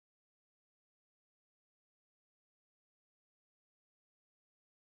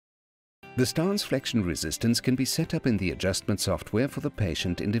The stance flexion resistance can be set up in the adjustment software for the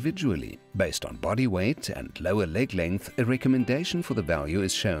patient individually. Based on body weight and lower leg length, a recommendation for the value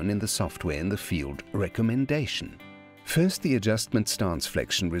is shown in the software in the field Recommendation. First, the adjustment stance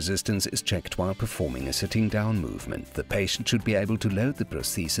flexion resistance is checked while performing a sitting down movement. The patient should be able to load the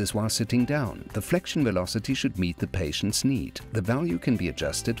prosthesis while sitting down. The flexion velocity should meet the patient's need. The value can be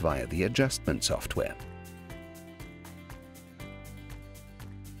adjusted via the adjustment software.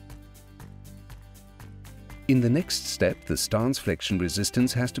 In the next step, the stance flexion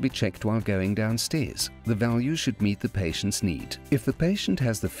resistance has to be checked while going downstairs. The value should meet the patient's need. If the patient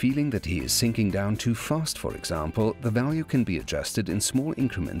has the feeling that he is sinking down too fast, for example, the value can be adjusted in small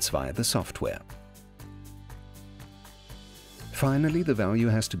increments via the software. Finally, the value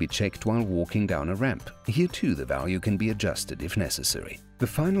has to be checked while walking down a ramp. Here too, the value can be adjusted if necessary. The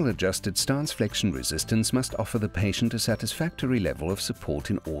final adjusted stance flexion resistance must offer the patient a satisfactory level of support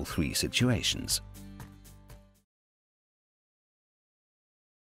in all three situations.